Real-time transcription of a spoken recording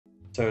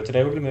So today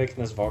we're going to be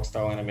making this Vox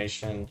style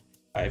animation.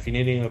 If you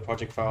need any of the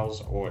project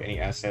files or any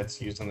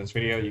assets used in this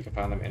video, you can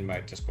find them in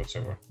my Discord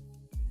server.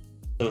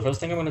 So the first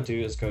thing I'm going to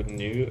do is go to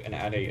new and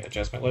add a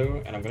adjustment layer,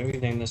 and I'm going to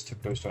rename this to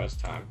posturize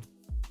time.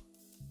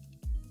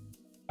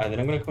 Then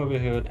I'm going to come over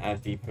here and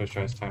add the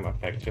posturize time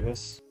effect to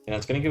this, and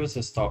it's going to give us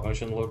this stop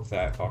motion look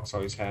that Vox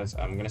always has.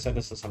 I'm going to set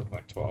this to something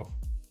like 12.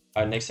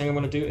 Next thing I'm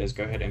going to do is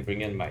go ahead and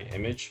bring in my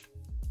image.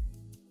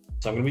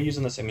 So I'm going to be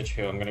using this image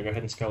here. I'm going to go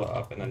ahead and scale it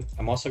up, and then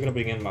I'm also going to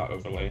bring in my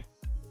overlay.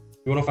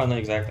 If you want to find the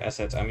exact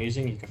assets I'm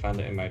using, you can find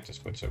it in my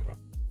Discord server.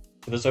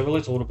 So this overlay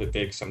is a little bit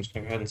big, so I'm just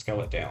going to go ahead and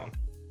scale it down,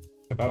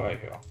 about right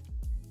here.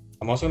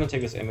 I'm also going to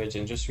take this image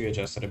and just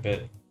readjust it a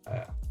bit.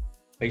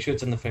 Make sure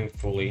it's in the frame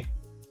fully.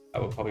 I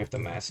will probably have to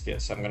mask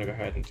it, so I'm going to go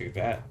ahead and do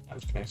that.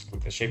 I'm just going to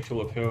click the shape tool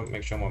up here,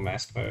 make sure I'm on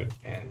mask mode,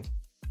 and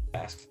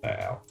mask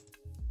that out.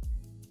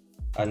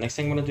 Next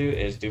thing I'm going to do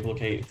is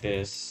duplicate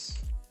this.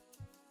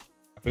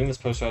 Bring this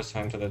posturize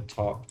time to the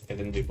top, and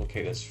then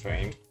duplicate this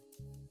frame.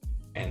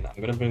 And I'm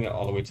going to bring it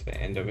all the way to the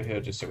end over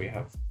here just so we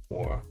have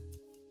more,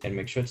 and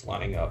make sure it's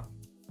lining up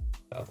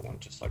the other one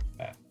just like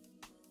that.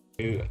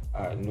 Do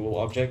a null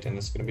object, and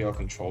this is going to be our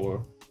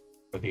controller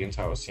for the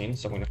entire scene,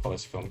 so I'm going to call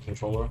this film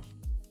controller.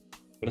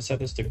 I'm going to set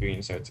this to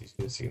green so it's easy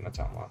to see in the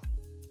timeline.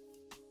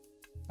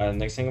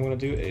 Next thing I'm going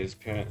to do is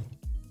parent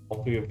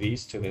all three of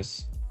these to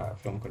this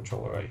film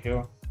controller right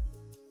here,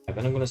 and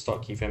then I'm going to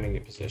start keyframing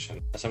the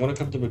position. So I'm going to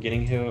come to the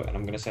beginning here, and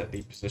I'm going to set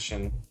the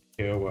position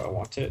here where I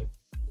want it.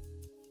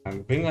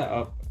 Bring that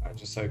up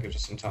just so it gives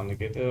us some time to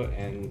get there,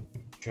 and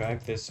drag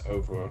this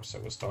over so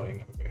we're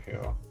starting over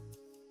here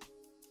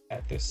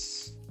at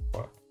this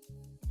part.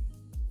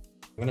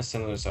 I'm going to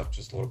center this up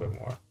just a little bit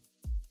more,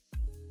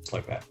 just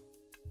like that.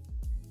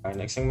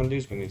 Next thing I'm going to do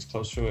is bring these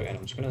closer, and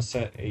I'm just going to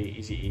set a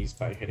easy ease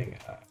by hitting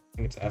I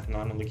think it's F9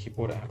 on the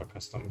keyboard. I have a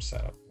custom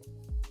setup.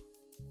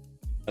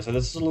 So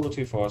this is a little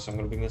too far, so I'm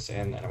going to bring this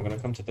in, and I'm going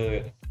to come to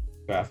the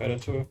graph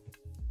editor,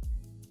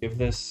 give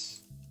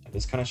this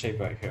kind of shape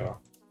right here.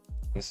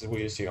 This is what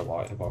you see a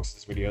lot in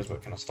Vox's videos, where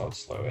it kind of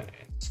starts slow and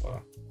ends slow,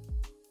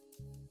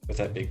 with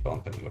that big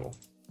bump in the middle.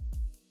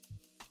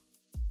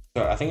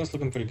 So I think it's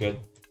looking pretty good.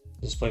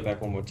 Just play it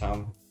back one more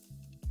time.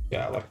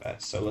 Yeah, I like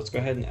that. So let's go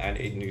ahead and add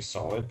a new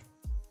solid.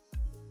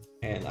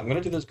 And I'm going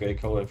to do this gray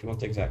color. If you want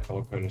the exact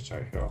color code, it's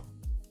right here.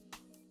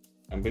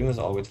 I'm bringing this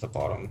all the way to the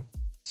bottom,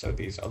 so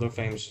these other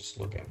frames just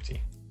look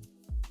empty.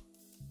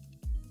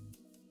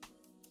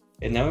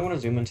 And now we want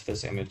to zoom into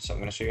this image, so I'm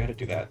going to show you how to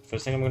do that.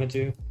 First thing I'm going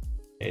to do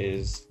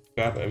is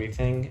grab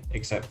everything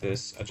except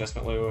this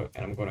adjustment layer,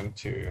 and I'm going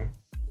to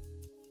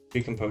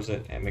recompose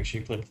it, and make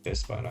sure you click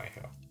this button right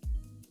here.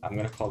 I'm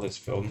going to call this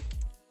film,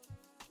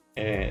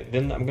 and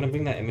then I'm going to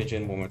bring that image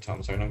in one more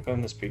time. So I'm going to go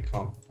in this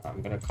pre-comp,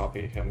 I'm going to copy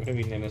it here, I'm going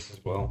to rename this as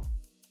well.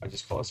 I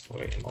just call this for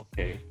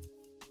MLK.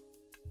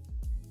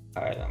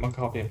 Alright, I'm going to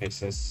copy and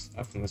paste this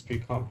from this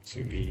pre-comp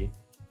to the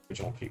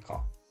original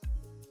pre-comp.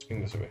 Let's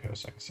bring this over here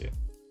so I can see it.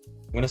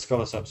 I'm going to scale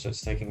this up so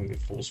it's taking the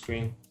full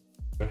screen.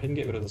 Go ahead and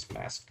get rid of this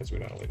mask because we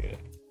don't really need it.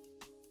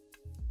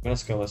 I'm going to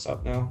scale this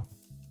up now,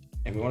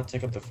 and we want to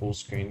take up the full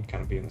screen,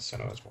 kind of be in the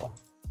center as well.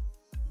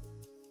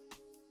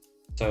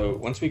 So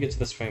once we get to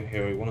this frame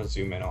here, we want to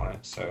zoom in on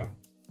it. So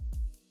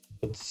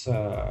let's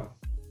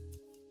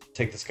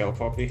take the scale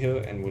property here,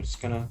 and we're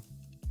just going to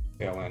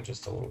scale in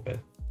just a little bit.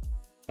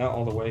 Not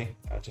all the way,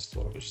 just a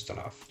little bit, just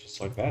enough,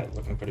 just like that,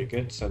 looking pretty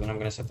good. So then I'm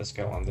going to set the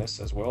scale on this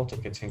as well to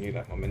continue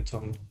that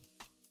momentum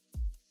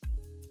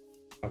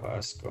of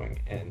us going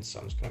in.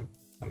 So I'm just going to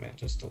come in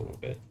just a little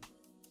bit.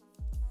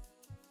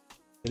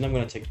 Then I'm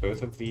going to take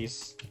both of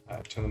these,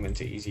 turn them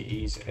into easy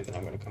ease, and then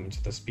I'm going to come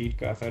into the speed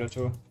graph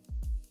editor,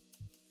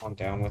 on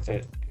down with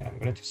it, and I'm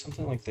going to do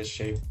something like this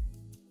shape.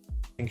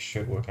 I think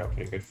should work out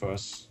pretty good for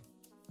us.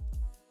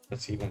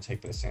 Let's even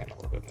take this in a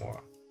little bit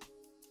more,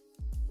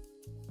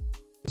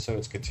 so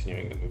it's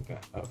continuing the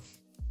movement of.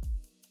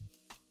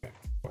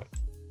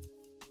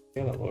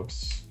 Yeah, that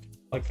looks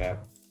like that.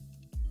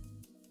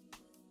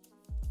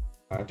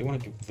 I do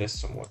want to give this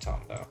some more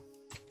time though.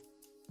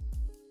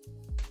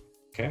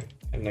 Okay,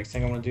 and next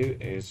thing I want to do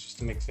is just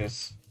to make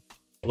this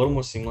a little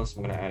more seamless,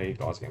 I'm going to add a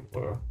Gaussian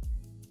blur.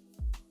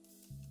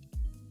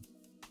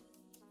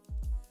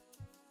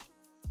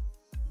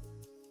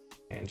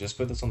 And just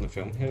put this on the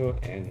film here,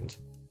 and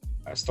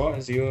I start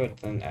at 0, and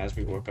then as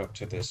we work up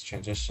to this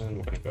transition,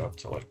 we're going to go up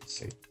to, like, let's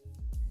say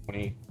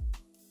 20.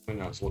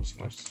 No, it's a little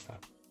too much.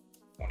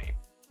 20.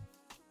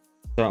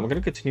 So I'm going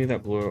to continue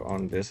that blur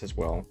on this as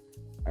well.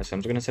 So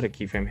I'm just going to set a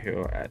keyframe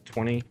here at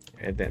 20,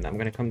 and then I'm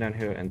going to come down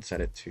here and set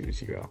it to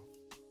 0.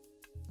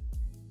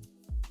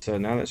 So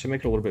now that should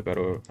make it a little bit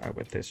better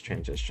with this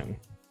transition.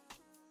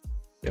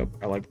 Yep,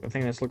 I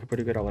think that's looking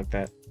pretty good. I like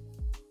that.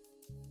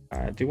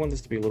 I do want this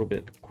to be a little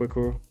bit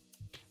quicker,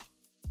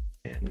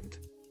 and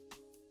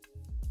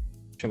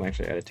I'm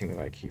actually editing the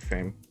right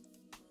keyframe.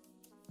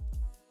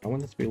 I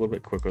want this to be a little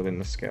bit quicker than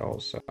the scale,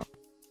 so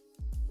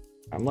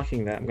I'm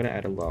liking that. I'm going to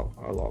add a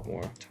lot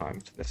more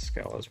time to this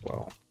scale as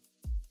well.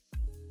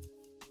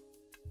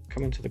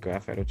 Come into the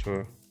graph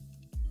editor,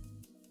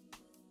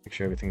 make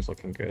sure everything's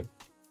looking good.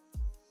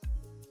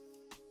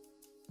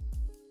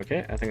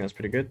 Okay, I think that's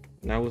pretty good.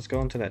 Now let's go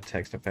into that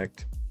text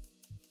effect.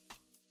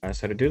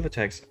 So to do the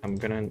text, I'm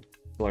gonna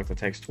select the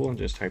text tool and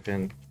just type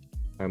in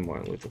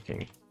Martin Luther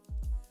King.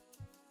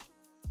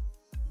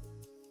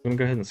 I'm gonna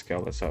go ahead and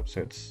scale this up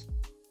so it's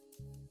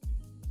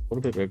a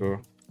little bit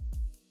bigger.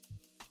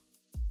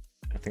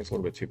 I think it's a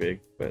little bit too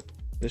big, but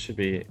this should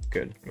be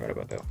good right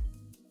about there.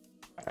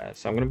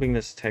 So I'm gonna bring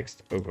this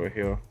text over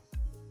here a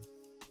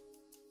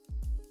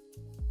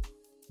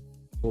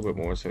little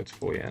bit more so it's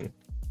fully in.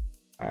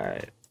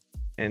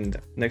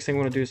 And next thing I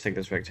want to do is take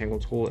this rectangle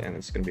tool, and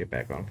it's going to be a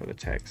background for the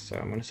text. So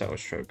I'm going to set our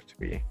stroke to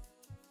be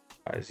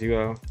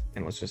 0,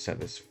 and let's just set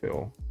this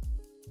fill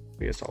to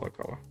be a solid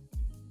color.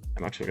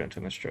 I'm actually going to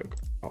turn the stroke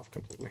off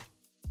completely.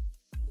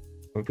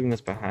 I'm putting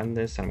this behind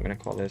this, and I'm going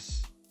to call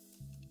this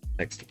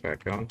text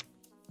background.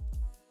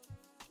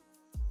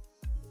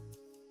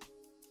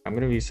 I'm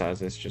going to resize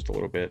this just a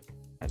little bit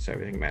so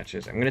everything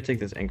matches. I'm going to take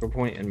this anchor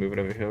point and move it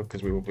over here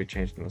because we will be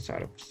changing the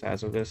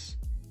size of this.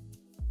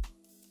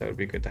 So it would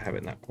be good to have it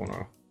in that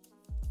corner.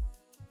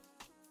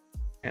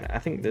 And I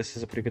think this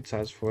is a pretty good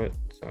size for it,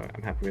 so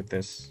I'm happy with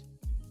this.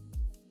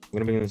 I'm going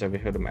to bring this over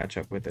here to match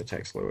up with the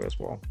text logo as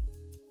well.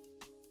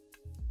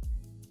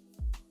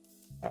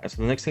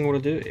 So the next thing we're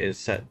going to do is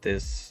set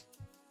this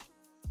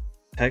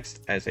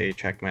text as a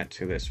track matte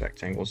to this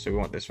rectangle. So we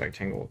want this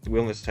rectangle, we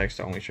want this text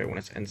to only show when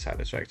it's inside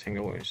this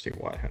rectangle. We'll see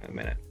why in a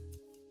minute.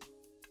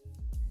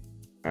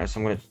 So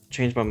I'm going to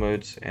change my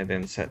modes and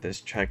then set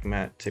this track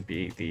matte to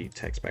be the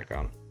text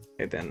background.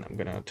 And then I'm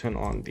going to turn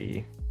on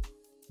the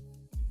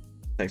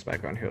text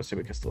background here so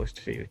we can still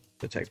see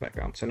the text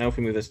background. So now if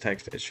we move this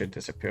text, it should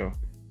disappear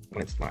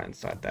when it's not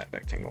inside that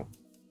rectangle.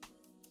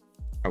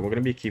 We're going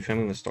to be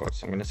keyframing the start.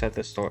 So I'm going to set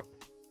this start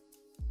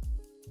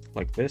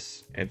like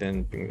this and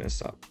then bring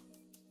this up.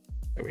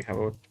 So we have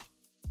our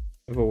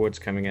words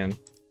coming in.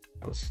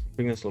 Let's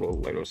bring this a little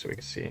later so we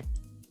can see.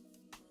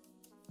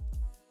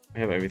 We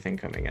have everything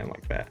coming in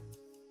like that.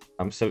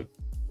 So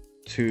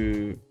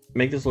to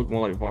make this look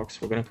more like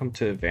Vox, we're going to come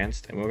to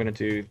advanced and we're going to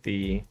do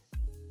the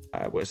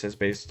where it says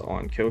based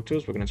on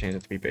characters, we're going to change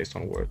it to be based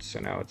on words.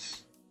 So now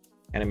it's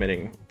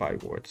animating by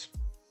words.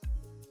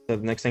 So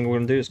the next thing we're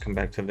going to do is come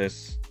back to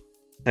this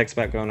text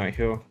background right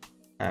here,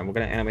 and we're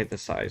going to animate the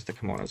size to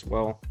come on as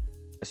well,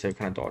 so it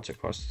kind of dots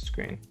across the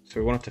screen. So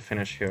we want it to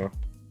finish here.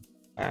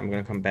 I'm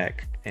going to come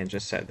back and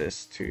just set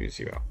this to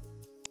 0.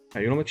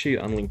 You want to make sure you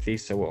unlink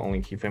these so we're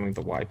only keyframing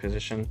the Y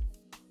position.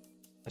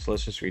 So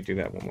let's just redo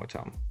that one more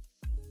time.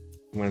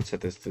 I'm going to set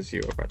this to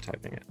 0 by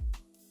typing it.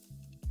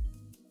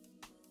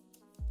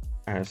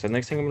 So the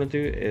next thing I'm going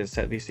to do is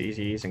set these to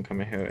easy ease and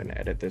come in here and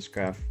edit this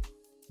graph.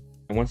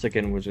 And once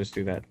again, we'll just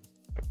do that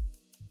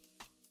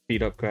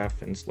speed up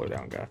graph and slow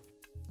down graph.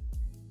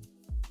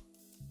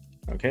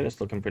 Okay, that's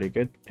looking pretty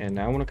good. And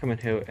now I want to come in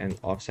here and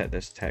offset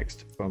this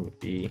text from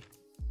the...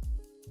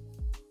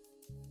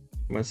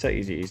 I'm going to set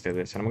easy ease to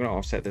this, and I'm going to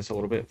offset this a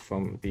little bit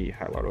from the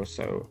highlighter.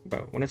 So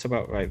when it's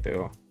about right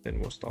there, then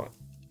we'll start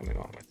coming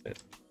on with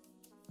it.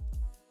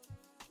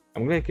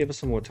 I'm going to give us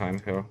some more time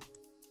here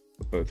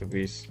for both of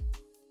these.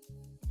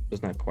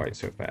 It's not quite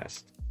so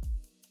fast.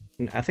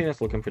 And I think that's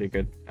looking pretty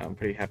good. I'm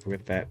pretty happy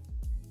with that.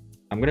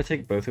 I'm going to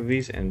take both of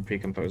these and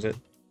pre-compose it.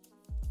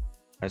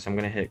 So I'm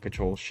going to hit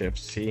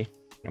Control-Shift-C.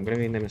 I'm going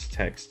to rename this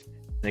text.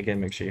 And again,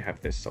 make sure you have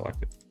this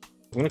selected.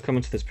 I'm going to come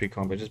into this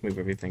pre-comp and just move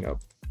everything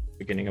up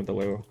beginning of the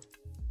layer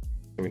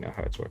so we know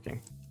how it's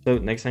working. So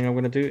next thing I'm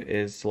going to do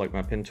is select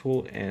my pen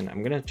tool, and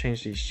I'm going to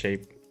change the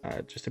shape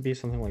just to be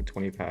something like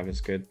 25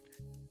 is good.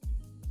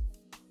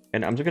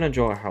 And I'm just going to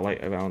draw a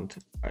highlight around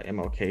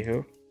MLK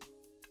here.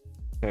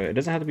 So it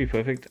doesn't have to be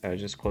perfect,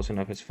 just close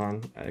enough is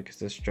fine, because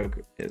this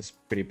stroke is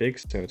pretty big,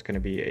 so it's going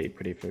to be a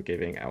pretty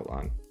forgiving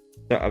outline.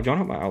 So I've drawn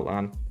up my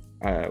outline.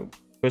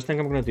 First thing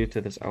I'm going to do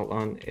to this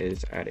outline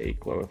is add a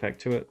glow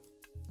effect to it.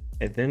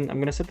 And then I'm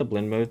going to set the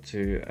blend mode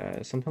to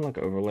something like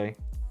overlay.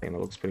 I think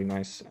that looks pretty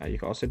nice. You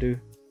can also do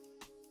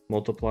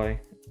multiply.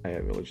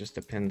 It really just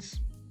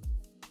depends.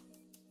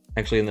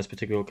 Actually, in this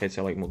particular case,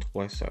 I like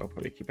multiply, so I'll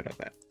probably keep it at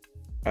that.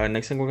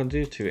 Next thing we're going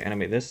to do to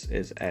animate this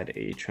is add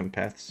a trim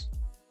paths.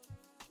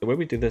 The way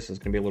we do this is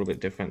going to be a little bit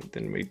different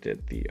than we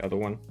did the other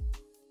one.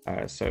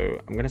 So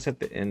I'm going to set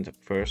the end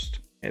first,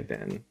 and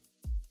then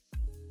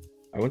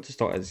I want to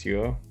start at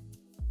 0.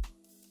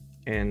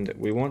 And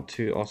we want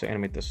to also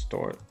animate the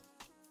start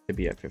to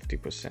be at 50%.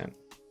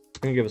 It's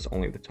going to give us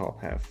only the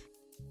top half.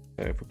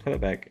 So if we play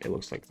it back, it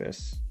looks like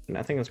this. And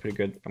I think that's pretty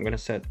good. I'm going to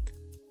set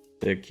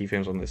the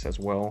keyframes on this as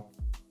well.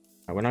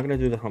 We're not going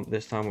to do the hump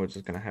this time. We're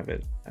just going to have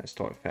it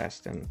start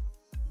fast and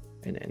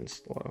end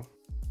slow.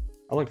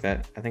 I like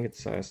that. I think it's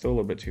still a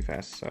little bit too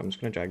fast, so I'm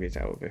just going to drag these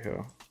out over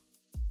here.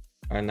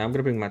 Alright, now I'm going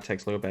to bring my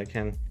text layer back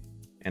in,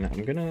 and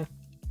I'm going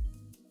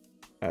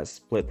to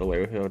split the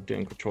layer here,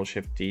 doing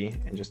Control-Shift-D,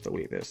 and just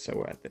delete this so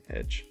we're at the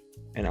edge.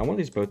 And I want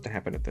these both to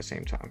happen at the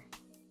same time.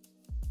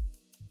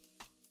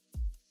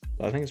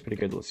 So I think it's pretty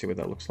good. Let's see what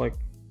that looks like.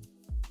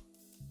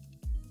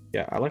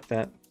 Yeah, I like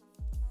that.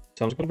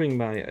 So I'm just going to bring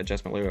my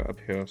adjustment layer up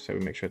here so we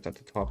make sure it's at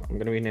the top. I'm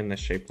going to rename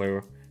this shape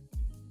layer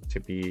to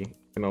be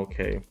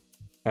MLK.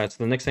 So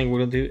the next thing we're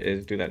gonna do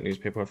is do that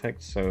newspaper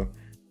effect. So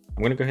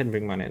I'm gonna go ahead and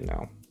bring mine in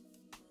now.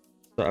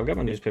 So I've got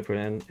my newspaper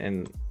in,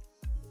 and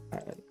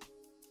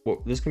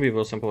well, this can be a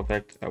real simple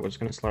effect. We're just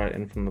gonna slide it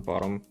in from the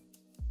bottom.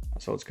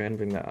 So let's go ahead and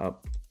bring that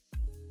up.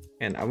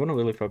 And I want to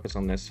really focus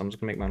on this, so I'm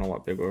just gonna make mine a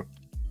lot bigger,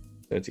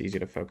 so it's easy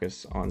to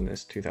focus on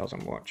this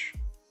 2000 watch.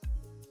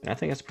 And I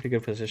think that's a pretty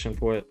good position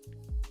for it.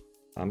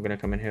 I'm gonna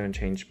come in here and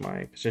change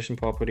my position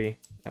property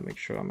and make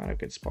sure I'm at a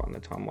good spot in the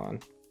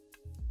timeline.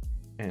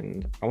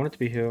 And I want it to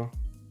be here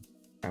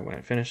when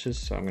it finishes,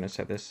 so I'm gonna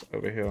set this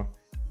over here.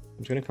 I'm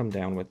just gonna come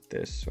down with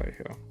this right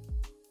here.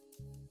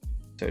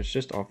 So it's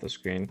just off the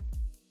screen.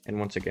 And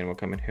once again, we'll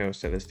come in here,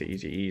 set this to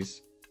easy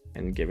ease,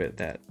 and give it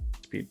that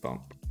speed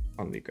bump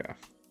on the graph.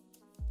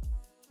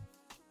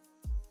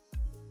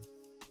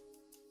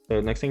 So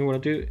the next thing we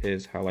want to do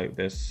is highlight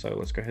this. So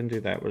let's go ahead and do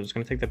that. We're just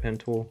going to take the pen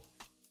tool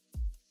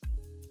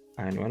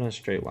and run a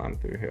straight line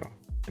through here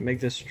and make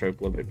this stroke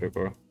a little bit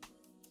bigger,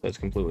 so it's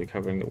completely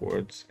covering the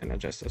words, and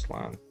adjust this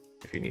line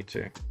if you need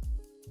to.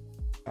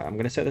 I'm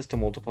going to set this to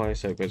multiply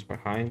so it goes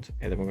behind,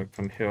 and then we're going to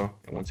come here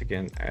and once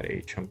again add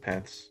a trim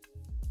paths.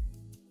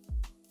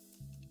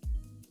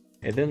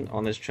 And then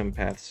on this trim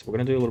paths, we're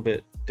going to do a little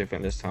bit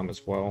different this time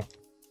as well.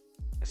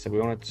 So we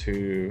want it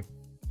to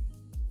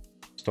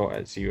start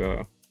at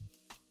 0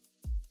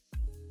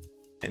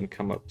 and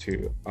come up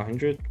to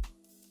 100.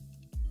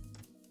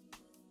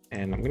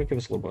 And I'm going to give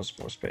us a little bit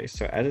more space.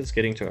 So as it's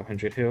getting to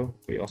 100 here,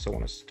 we also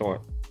want to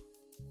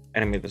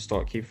animate the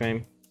start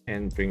keyframe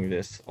and bring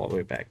this all the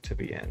way back to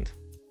the end.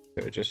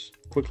 So it just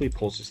quickly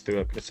pulls this through.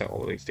 I'm going to set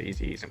all of these to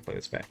easy ease and play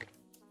this back.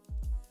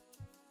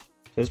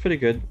 So that's pretty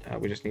good.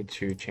 We just need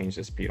to change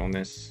the speed on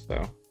this. So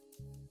I'm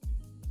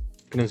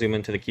going to zoom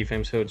into the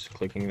keyframes here, just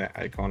clicking that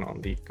icon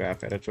on the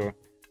graph editor.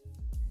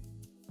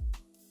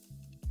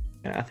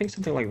 And I think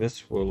something like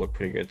this will look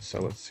pretty good. So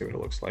let's see what it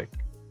looks like.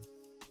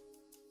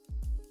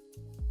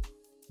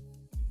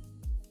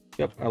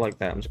 Yep, I like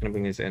that. I'm just going to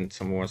bring these in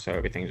some more so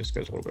everything just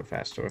goes a little bit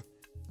faster.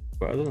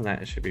 But other than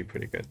that, it should be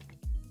pretty good.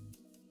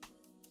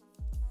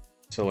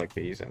 So like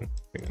these and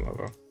bring them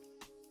over.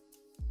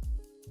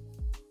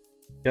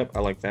 Yep, I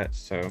like that.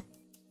 So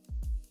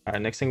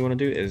next thing we want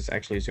to do is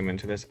actually zoom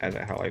into this as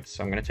it highlights.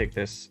 So I'm going to take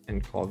this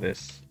and call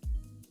this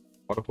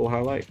article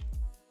highlight.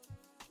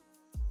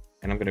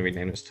 And I'm going to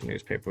rename this to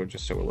newspaper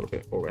just so we're a little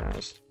bit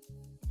organized.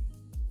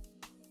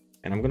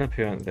 And I'm going to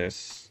parent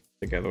this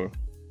together.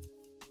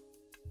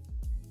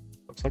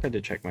 Looks like I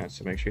did check that,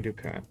 so make sure you do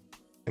parent.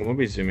 And we'll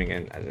be zooming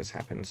in as this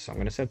happens. So I'm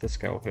going to set the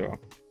scale here.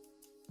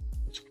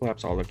 Just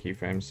collapse all the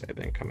keyframes and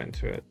then come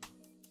into it.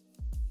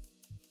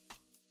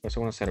 First, I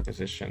want to set a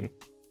position.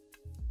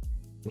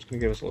 I'm just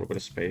going to give us a little bit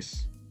of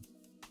space.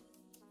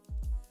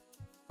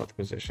 Put the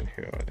position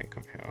here, and then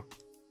come here.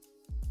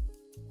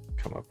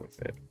 Come up with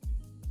it.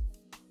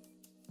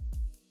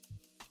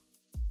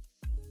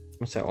 I'm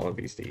going to set all of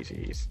these to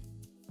easy ease.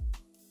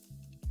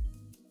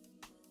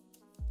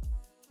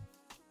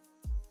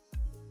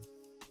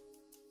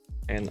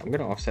 And I'm going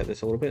to offset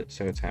this a little bit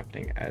so it's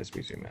happening as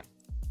we zoom in.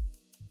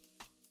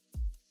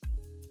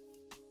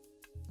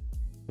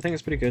 I think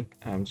it's pretty good.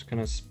 I'm just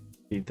going to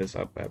speed this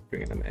up by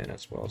bringing them in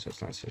as well so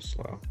it's not so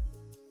slow.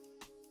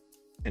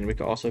 And we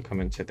can also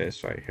come into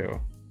this right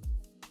here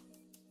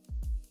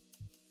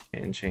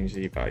and change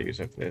the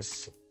values of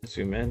this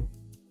zoom in.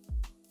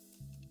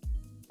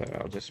 So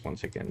I'll just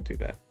once again do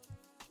that.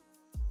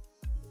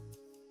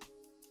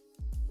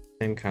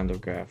 Same kind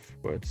of graph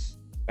where it's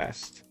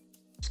fast,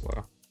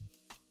 slow.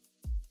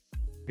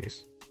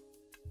 Peace.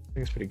 I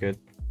think it's pretty good.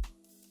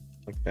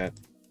 Like that.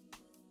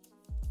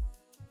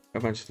 I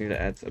might just need to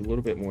add a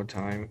little bit more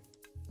time.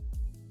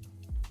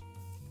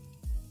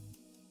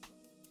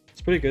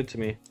 It's pretty good to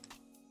me.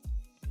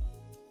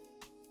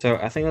 So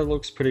I think that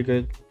looks pretty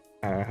good.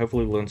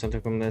 Hopefully learn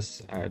something from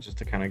this, just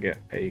to kind of get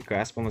a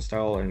grasp on the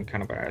style and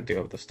kind of an idea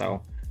of the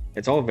style.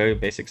 It's all very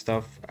basic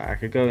stuff. I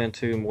could go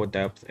into more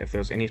depth if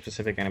there's any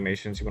specific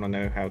animations you want to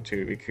know how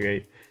to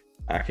recreate.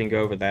 I can go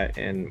over that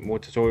in more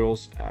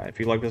tutorials. If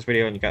you like this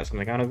video and you got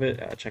something out of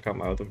it, check out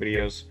my other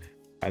videos.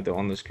 They're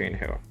on the screen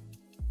here.